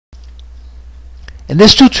In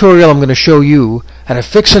this tutorial I'm going to show you how to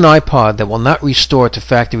fix an iPod that will not restore to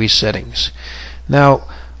factory settings. Now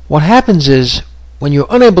what happens is when you're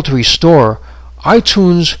unable to restore,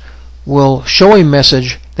 iTunes will show a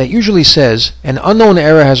message that usually says an unknown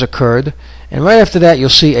error has occurred, and right after that you'll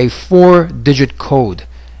see a 4-digit code,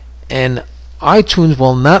 and iTunes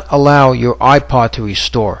will not allow your iPod to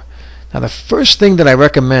restore. Now the first thing that I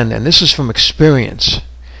recommend, and this is from experience,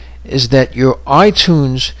 is that your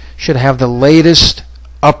iTunes should have the latest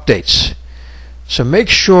updates. So make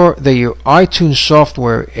sure that your iTunes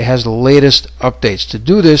software has the latest updates. To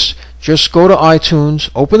do this, just go to iTunes,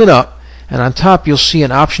 open it up, and on top you'll see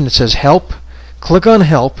an option that says Help. Click on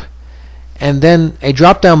Help, and then a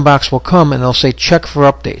drop-down box will come and it'll say Check for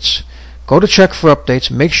Updates. Go to Check for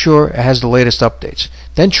Updates, make sure it has the latest updates.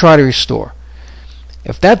 Then try to restore.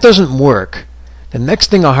 If that doesn't work, the next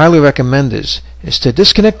thing I highly recommend is to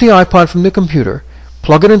disconnect the iPod from the computer,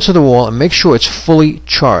 plug it into the wall, and make sure it's fully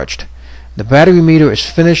charged. The battery meter is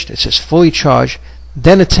finished, it says fully charged,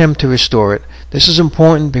 then attempt to restore it. This is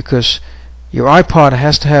important because your iPod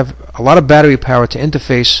has to have a lot of battery power to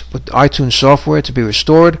interface with iTunes software to be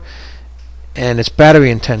restored, and it's battery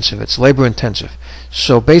intensive, it's labor intensive.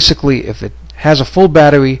 So basically, if it has a full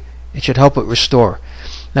battery, it should help it restore.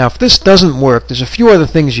 Now if this doesn't work, there's a few other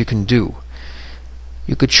things you can do.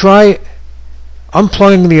 You could try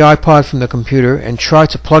unplugging the iPod from the computer and try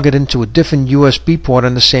to plug it into a different USB port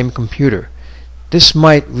on the same computer. This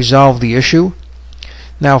might resolve the issue.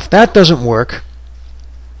 Now if that doesn't work,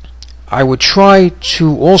 I would try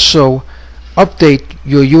to also update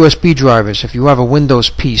your USB drivers if you have a Windows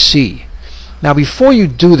PC. Now before you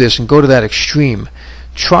do this and go to that extreme,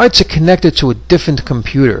 try to connect it to a different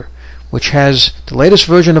computer which has the latest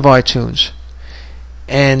version of iTunes,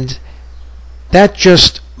 and that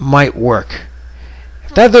just might work.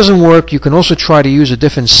 If that doesn't work, you can also try to use a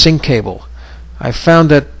different sync cable. I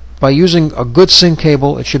found that by using a good sync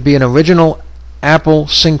cable, it should be an original Apple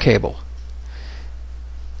sync cable,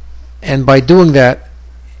 and by doing that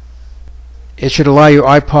it should allow your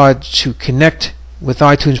iPod to connect with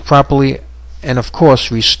iTunes properly and of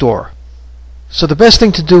course restore. So the best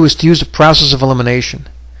thing to do is to use the process of elimination.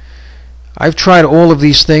 I've tried all of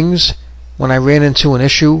these things when I ran into an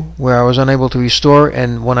issue where I was unable to restore,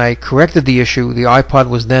 and when I corrected the issue, the iPod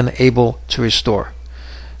was then able to restore.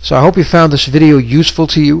 So I hope you found this video useful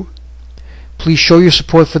to you. Please show your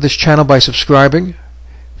support for this channel by subscribing.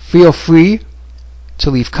 Feel free to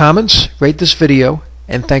leave comments, rate this video,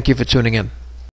 and thank you for tuning in.